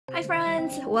Hi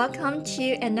friends, welcome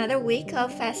to another week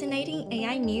of fascinating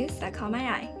AI news that caught my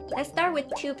eye. Let's start with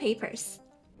two papers.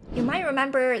 You might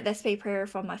remember this paper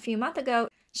from a few months ago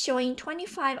showing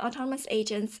 25 autonomous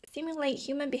agents simulate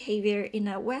human behavior in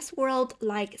a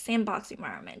Westworld-like sandbox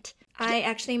environment. I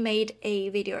actually made a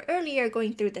video earlier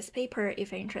going through this paper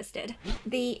if you're interested.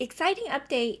 The exciting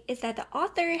update is that the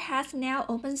author has now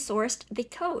open sourced the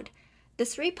code.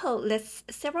 This repo lists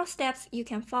several steps you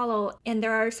can follow, and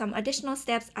there are some additional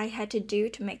steps I had to do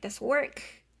to make this work.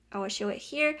 I will show it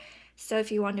here, so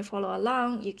if you want to follow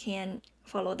along, you can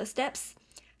follow the steps.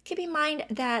 Keep in mind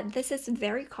that this is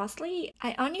very costly.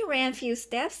 I only ran a few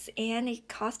steps and it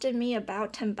costed me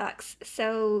about 10 bucks,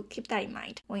 so keep that in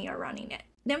mind when you're running it.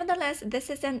 Nevertheless,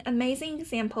 this is an amazing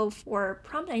example for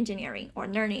prompt engineering or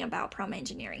learning about prompt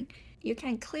engineering. You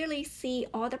can clearly see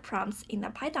all the prompts in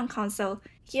the Python console.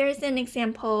 Here's an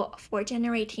example for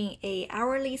generating an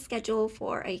hourly schedule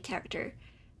for a character.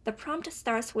 The prompt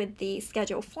starts with the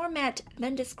schedule format,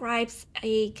 then describes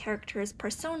a character's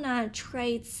persona,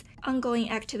 traits, ongoing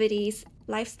activities,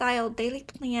 lifestyle, daily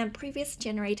plan, previous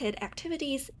generated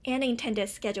activities, and intended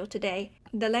schedule today.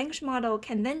 The language model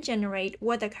can then generate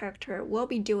what the character will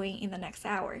be doing in the next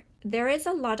hour. There is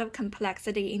a lot of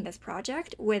complexity in this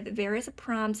project with various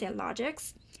prompts and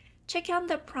logics. Check out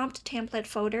the prompt template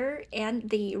folder and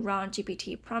the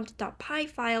run-gpt-prompt.py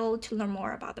file to learn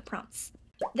more about the prompts.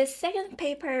 The second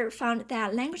paper found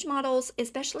that language models,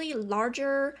 especially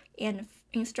larger and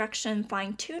instruction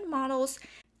fine-tuned models,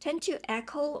 tend to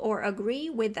echo or agree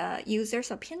with the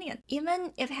user's opinion,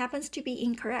 even if it happens to be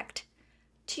incorrect.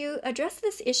 To address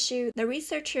this issue, the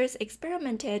researchers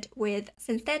experimented with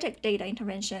synthetic data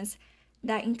interventions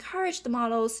that encourage the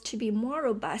models to be more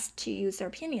robust to user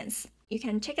opinions. You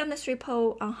can check out this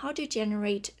repo on how to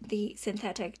generate the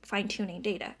synthetic fine-tuning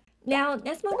data. Now,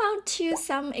 let's move on to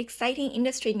some exciting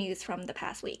industry news from the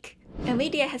past week.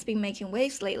 Nvidia has been making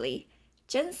waves lately.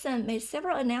 Jensen made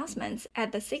several announcements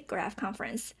at the SIGGRAPH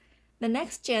conference. The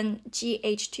next-gen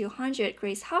GH200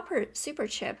 Grace Hopper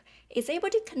Superchip is able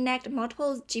to connect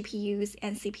multiple GPUs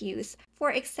and CPUs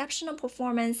for exceptional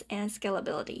performance and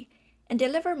scalability, and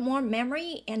deliver more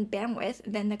memory and bandwidth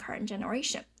than the current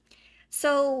generation.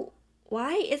 So,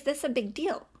 why is this a big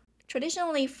deal?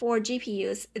 Traditionally, for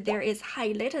GPUs, there is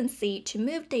high latency to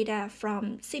move data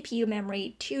from CPU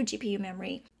memory to GPU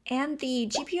memory, and the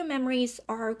GPU memories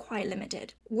are quite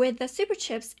limited. With the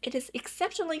superchips, it is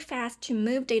exceptionally fast to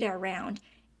move data around,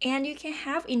 and you can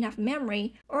have enough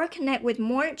memory or connect with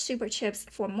more superchips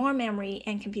for more memory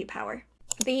and compute power.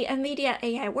 The Nvidia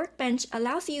AI Workbench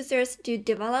allows users to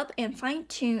develop and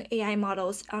fine-tune AI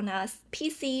models on a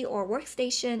PC or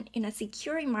workstation in a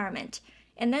secure environment,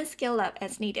 and then scale up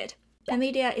as needed.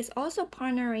 Nvidia is also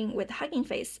partnering with Hugging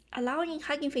Face, allowing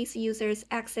Hugging Face users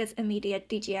access Nvidia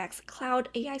DGX Cloud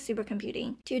AI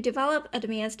supercomputing to develop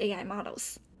advanced AI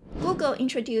models. Google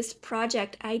introduced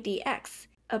Project IDX,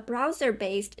 a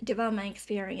browser-based development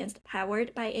experience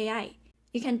powered by AI.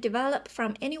 You can develop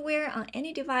from anywhere on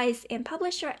any device and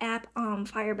publish your app on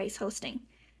Firebase hosting.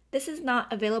 This is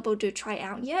not available to try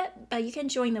out yet, but you can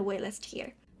join the waitlist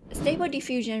here. Stable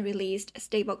Diffusion released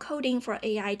Stable Coding for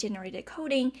AI-generated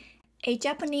coding, a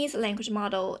Japanese language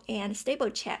model, and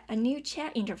StableChat, a new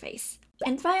chat interface.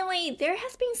 And finally, there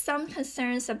has been some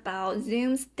concerns about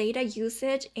Zoom's data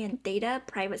usage and data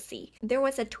privacy. There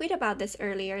was a tweet about this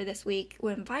earlier this week,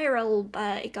 went viral,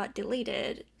 but it got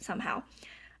deleted somehow.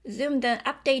 Zoom then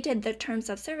updated the terms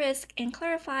of service and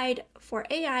clarified, for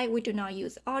AI, we do not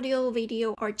use audio,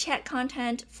 video, or chat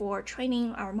content for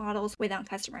training our models without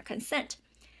customer consent.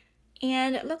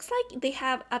 And it looks like they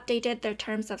have updated their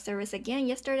terms of service again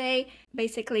yesterday,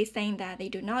 basically saying that they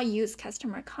do not use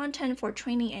customer content for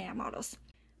training AI models.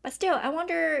 But still, I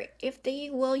wonder if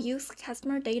they will use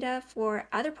customer data for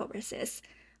other purposes,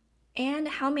 and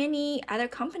how many other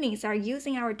companies are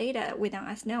using our data without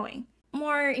us knowing.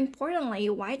 More importantly,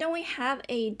 why don't we have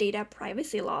a data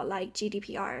privacy law like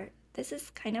GDPR? This is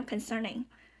kind of concerning.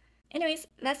 Anyways,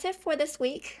 that's it for this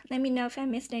week. Let me know if I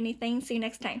missed anything. See you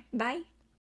next time. Bye!